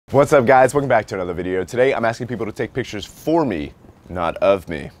What's up, guys? Welcome back to another video. Today I'm asking people to take pictures for me, not of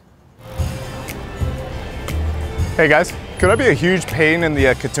me. Hey guys, could I be a huge pain in the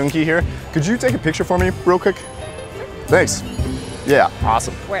Katunki here? Could you take a picture for me real quick? Thanks. Yeah,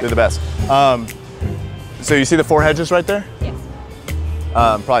 awesome. Where? You're the best. So you see the 4 hedges right there? Yes.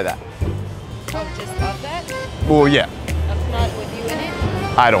 Probably that. Oh, just of that? Well, yeah. Not with you in it?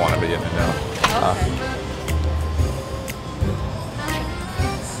 I don't want to be in it, no. Okay.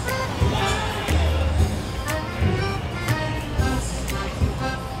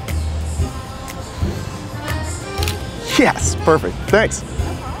 Yes, perfect. Thanks.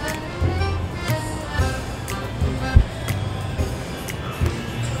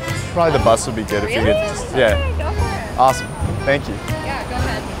 Probably the bus would be good if you could just, yeah. Okay, go for it. Awesome. Thank you. Yeah, go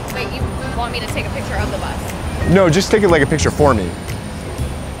ahead. Wait, you want me to take a picture of the bus? No, just take it like a picture for me.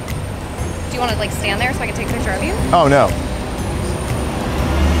 Do you want to like stand there so I can take a picture of you? Oh, no.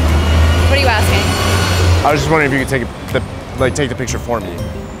 What are you asking? I was just wondering if you could take the picture for me.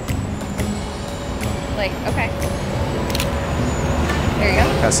 Like, okay. There you go.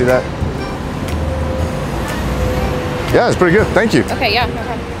 Can I see that? Yeah, it's pretty good. Thank you. Okay, yeah, no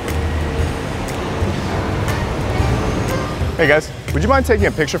problem. Hey guys, would you mind taking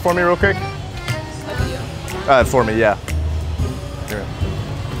a picture for me real quick? Of you. For me, yeah. Here.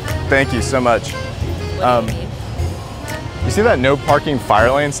 Thank you so much. What do you need? You see that no parking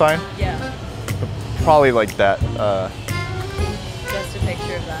fire lane sign? Yeah. Probably like that. Just a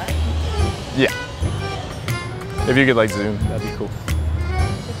picture of that. Yeah. If you could like zoom, that'd be cool.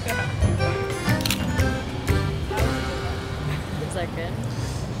 Is that good?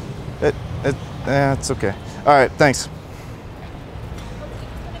 It's okay. All right, thanks.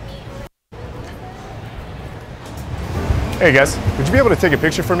 Hey guys, would you be able to take a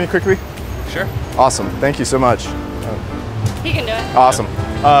picture for me quickly? Sure. Awesome, thank you so much. He can do it. Awesome.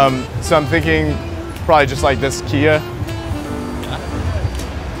 So I'm thinking probably just like this Kia.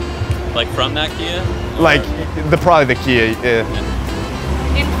 Like from that Kia? Like probably the Kia.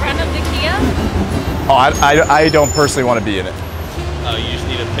 In front of the Kia? Oh, I don't personally want to be in it. Oh, you just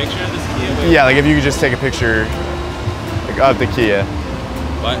need a picture of this Kia? Wait, Yeah, like if you could just take a picture of the Kia.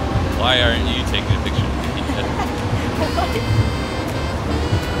 Why aren't you taking a picture of the Kia?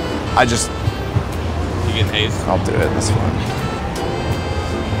 I just, You getting hazed? I'll do it, that's fine.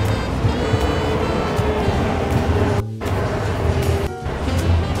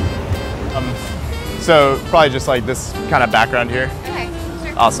 So probably just like this kind of background here. Okay,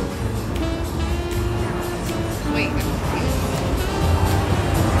 sure. Awesome. Wait, I'm confused.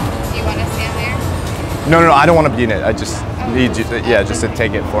 Do you want to stand there? No, I don't want to be in it. I just need you, just to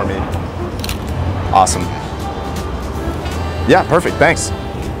take it for me. Awesome. Yeah, perfect, thanks.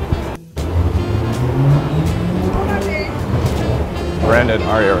 Brandon and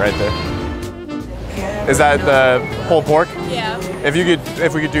Aria right there. Is that the pulled pork? Yeah. If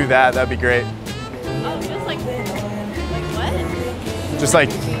we could do that, that'd be great. Oh, just like what? Just like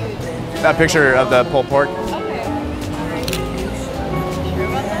that picture of the pulled pork. Okay. Sure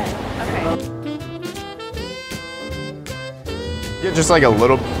about that? Okay. Get just like a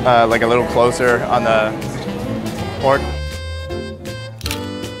little closer on the pork.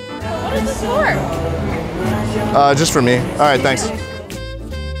 What is this for? Just for me. All right, thanks.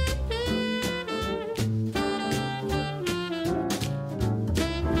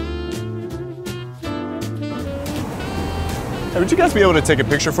 Hey, would you guys be able to take a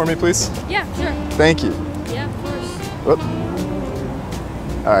picture for me, please? Yeah, sure. Thank you. Yeah, of course. Whoop.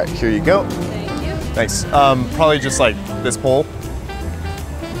 All right, here you go. Thank you. Thanks. Probably just like this pole.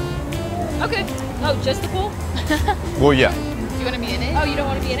 Okay. Oh, just the pool? Well, yeah. Do you want to be in it? Oh, you don't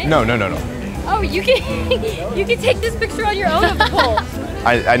want to be in it? No. Oh, you can you can take this picture on your own of the pool.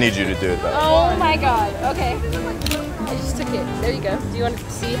 I need you to do it though. Oh my god. Okay. I just took it. There you go. Do you want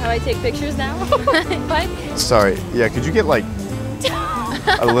to see how I take pictures now? Fine. Sorry. Yeah, could you get like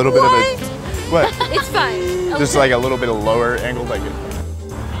a little bit of a what? It's fine. Just like a little bit of lower angle, like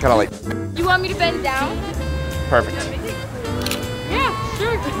kind of like You want me to bend down? perfect. Yeah,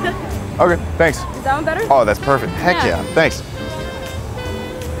 sure. Okay, thanks. Is that one better? Oh, that's perfect. Heck yeah. Thanks.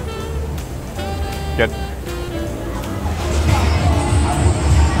 Good.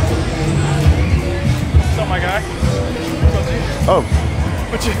 What's up, my guy? Oh.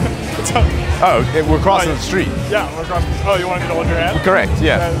 What's up? Oh, we're crossing the street. Yeah, we're across. Oh, you wanted me to hold your hand? Correct,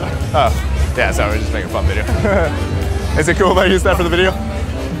 yeah. Oh, yeah, sorry, we're just making a fun video. Is it cool if I use that for the video?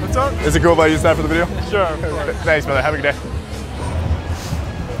 What's up? Is it cool if I use that for the video? Sure, of course. Thanks, brother. Have a good day.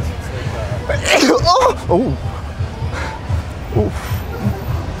 Oh! Oh!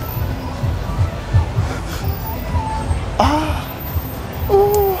 Ah!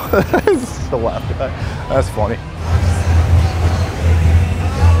 Oh! Still laughing at that. That's funny.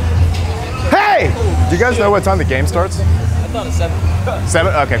 Hey! Do you guys know what time the game starts? I thought it's 7.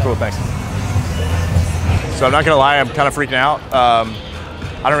 7? Okay, cool, thanks. So I'm not gonna lie, I'm kind of freaking out.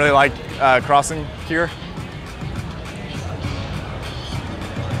 I don't really like crossing here.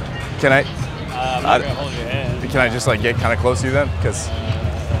 Can I? I'm not gonna hold your hand. Can I just like get kind of close to you then? Because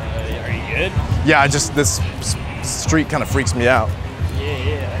Are you good? yeah, just this street kind of freaks me out.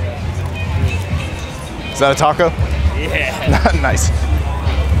 Yeah. Is that a taco? Yeah. Nice.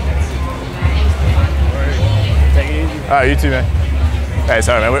 Take it easy. All right, you too, man. Hey,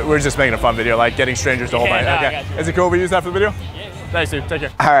 sorry, man. We're just making a fun video, like getting strangers to hold my hand. I Okay. got you. Is it cool if we use that for the video? Yeah. Thanks, dude. Take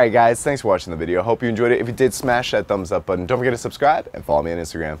care. All right, guys. Thanks for watching the video. Hope you enjoyed it. If you did, smash that thumbs up button. Don't forget to subscribe and follow me on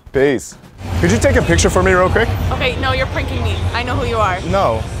Instagram. Peace. Could you take a picture for me real quick? Okay, no, you're pranking me. I know who you are.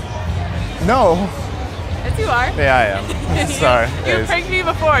 No. No. Yes, you are. Yeah, I am. Sorry. You pranked me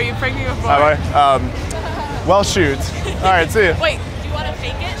before. You pranked me before. All right. Well, shoot. All right, see you. Wait, do you want to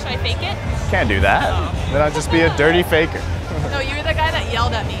fake it? Should I fake it? Can't do that. Oh. Then I'd just be a dirty faker. No, you were the guy that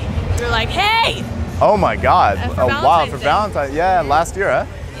yelled at me. You were like, hey! Oh my God. For Oh, wow, for Valentine's Day. Valentine's. Yeah, last year, huh?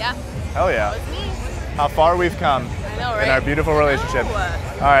 Yeah, Hell yeah. that was me. How far we've come I know, right? in our beautiful relationship. No.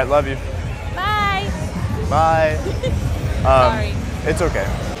 All right, love you. Bye. Bye. Sorry. It's okay.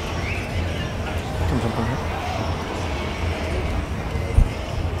 Come here.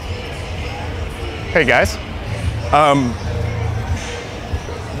 Hey guys.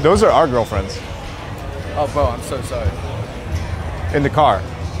 Those are our girlfriends Oh, bro, I'm so sorry. in the car.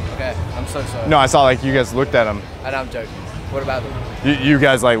 Okay, I'm so sorry. No, I saw like you guys looked at them. And I'm joking. What about them? You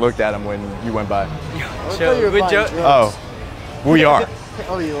guys like looked at them when you went by. Chill. We're joking. Oh, we are.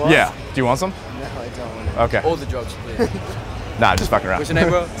 Oh, you are? Yeah. Do you want some? No, I don't want Okay. All the drugs, please. Nah, just fucking around. What's your name,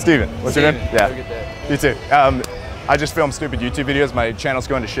 bro? Steven. What's your name? Steven. Yeah. Have a good day. You too. I just film stupid YouTube videos. My channel's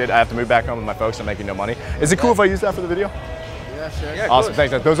going to shit. I have to move back home with my folks. I'm making no money. Is it cool if I use that for the video? Yeah, sure. Yeah, Awesome.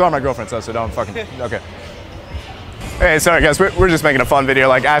 Thanks. Those are my girlfriends, though, so don't fucking. Okay. Hey, sorry guys. We're just making a fun video,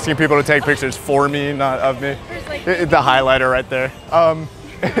 like asking people to take pictures for me, not of me. The highlighter right there.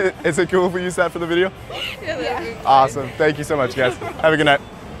 Is it cool if we use that for the video? Yeah. Awesome. Thank you so much, guys. Have a good night.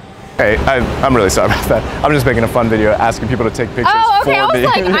 Hey, I'm really sorry about that. I'm just making a fun video asking people to take pictures Oh, okay. I for was me.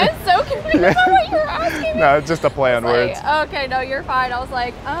 like, I'm so confused about what you were asking me. No, it's just a play on words. Like, okay, no, you're fine. I was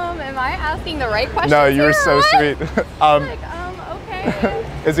like, am I asking the right question? No, you were so sweet. Like, okay.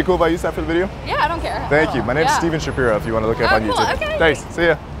 Is it cool if I use that for the video? Yeah, I don't care. Thank you. My name's Yeah. Steven Schapiro if you want to look it up Oh, on cool. YouTube. Okay. Thanks. See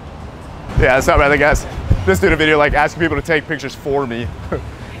ya. Yeah, sorry about that, guys. Just did a video like asking people to take pictures for me.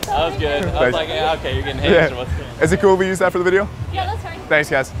 That was good. I was Thanks. like, yeah, okay, you're getting hazed. Yeah. or what's going on? Is it cool if we use that for the video? Yeah, that's fine. Thanks,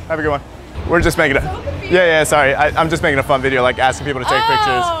 guys. Have a good one. We're just making a. Yeah, sorry. I'm just making a fun video like asking people to take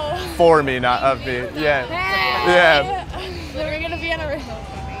pictures for me, not of me. Yeah. Yeah. We're gonna be on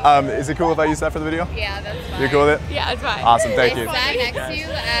a. Is it cool if I use that for the video? Yeah, that's fine. You're cool with it? Yeah, it's fine. Awesome. Thank you. I sat next to you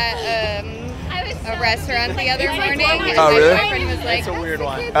at a restaurant the other morning, and Oh, my really? boyfriend was like, It's a weird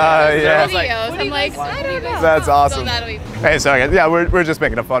one. Yeah. videos. I'm like, I don't know. That's awesome. So that'll be Hey, sorry guys. Yeah, we're just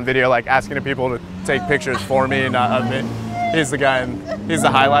making a fun video, like asking the people to take pictures for me, not of me. He's the guy, he's the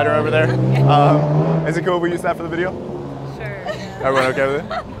highlighter over there. Is it cool if we use that for the video? sure. Everyone okay with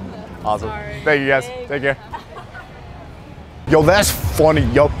it? Awesome. Thank you guys. Take care. Yo, that's funny.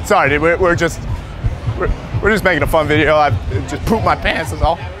 Yo, sorry, dude. We're just making a fun video. I just pooped my pants. That's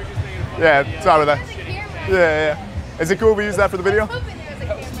all. Yeah, sorry about that. Yeah. Is it cool if we use that for the video?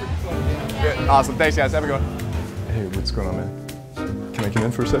 Yeah, awesome. Thanks, guys. Have a good one. Hey, what's going on, man? Can I come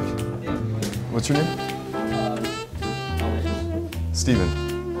in for a sec? What's your name?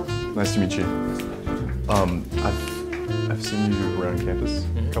 Steven. Nice to meet you. I've seen you around campus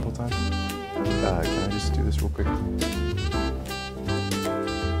a couple times. Can I just do this real quick?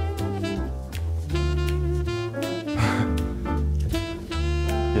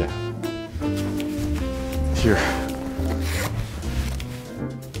 Yeah. Here.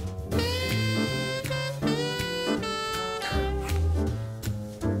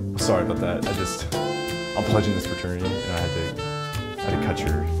 Sorry about that. I'm pledging this fraternity, and I had to cut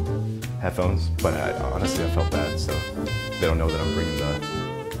your headphones. But honestly, I felt bad, so they don't know that I'm bringing the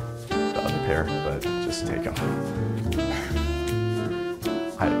other pair. But just take them.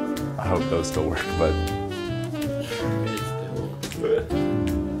 I hope those still work, but.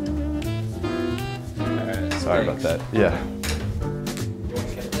 Sorry about that. Yeah.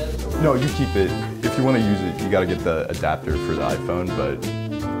 No, you keep it. If you want to use it, you got to get the adapter for the iPhone, but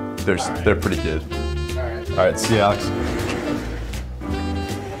they're pretty good. All right, see you, Alex.